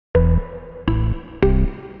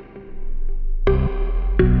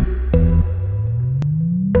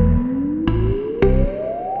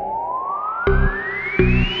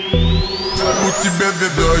две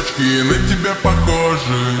дочки на тебя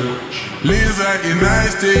похожи, Лиза и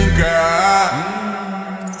Настенька.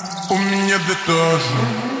 У меня да тоже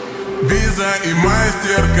Виза и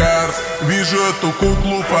Мастеркард. Вижу эту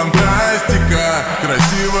куклу фантастика,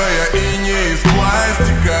 красивая и не из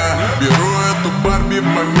пластика. Беру эту Барби в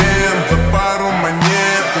момент за пару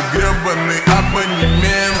монет, как гребаный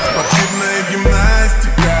абонемент. Спортивная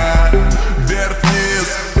гимнастика, вверх-вниз,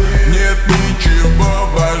 нет ничего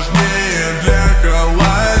важнее для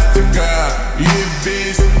холостяка.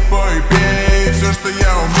 Ебись, пой, пей, все, что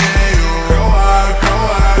я умею.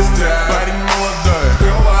 Холостяк, парень молодой,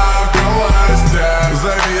 холостяк,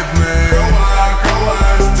 завидный,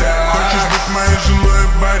 холостяк. Хочешь быть моей женой,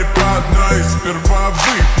 барь по одной, сперва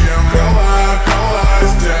выпьем.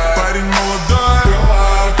 Холостяк, парень молодой,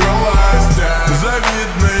 холостяк,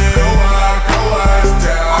 завидный,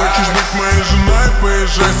 холостяк. Хочешь быть моей женой,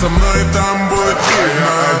 поезжай со мной, там будет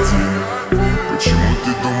видно. Почему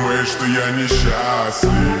ты думаешь, что я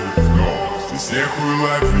несчастлив? Но здесь нехуй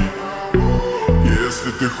ловить.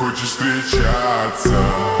 Если ты хочешь встречаться,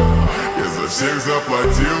 я за всех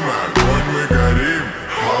заплатил, на огонь мы горим.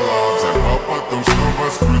 Хала, взорвал, потом снова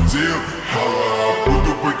скрутил. Хала,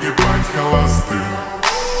 буду погибать холостым.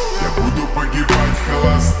 Я буду погибать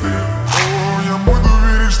холостым. О, я буду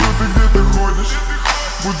верить, что ты где-то ходишь.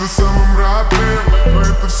 Буду самым родным, но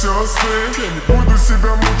это все сны. Я не буду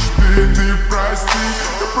себя мучить, ты прости.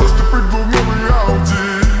 Я просто прыгнул в новый Ауди.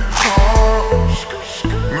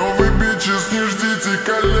 Новый бичес, не ждите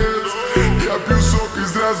колец. Я пью сок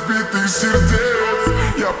из разбитых сердец.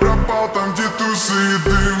 Я пропал там, где тусы и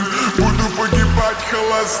дым. Буду погибать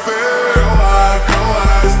холостым.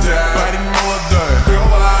 Холостяк, парень молодой,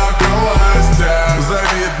 холостяк,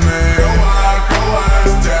 завидный,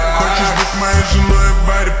 холостяк. Хочешь быть моей женой,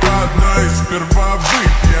 барь по одной, сперва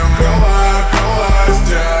выпьем.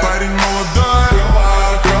 Холостяк, парень молодой,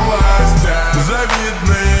 холостяк,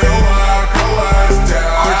 завидный,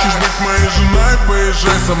 холостяк. Хочешь быть моей женой,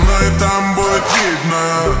 поезжай со мной, там будет видно.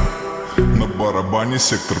 На барабане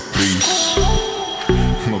сектор приз,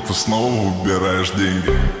 но ты снова выбираешь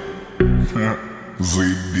деньги.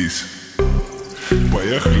 Заебись.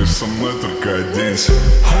 Поехали со мной, только оденься.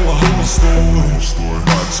 Холостой,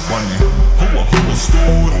 холостой.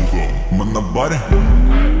 Мы на баре.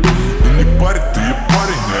 И не парить, ты и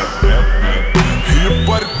парень. И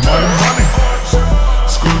парить мои мани.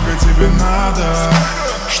 Сколько тебе надо,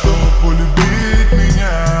 чтобы полюбить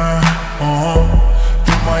меня? О,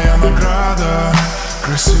 ты моя награда,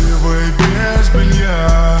 красивая и без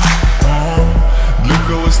белья. О, для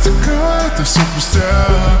холостяка это все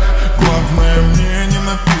пустяк. Главное мне не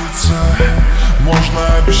напиться. Можно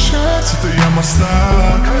обещать, это я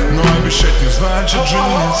мастак, но обещать не значит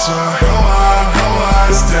жениться.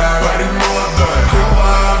 Холостяк,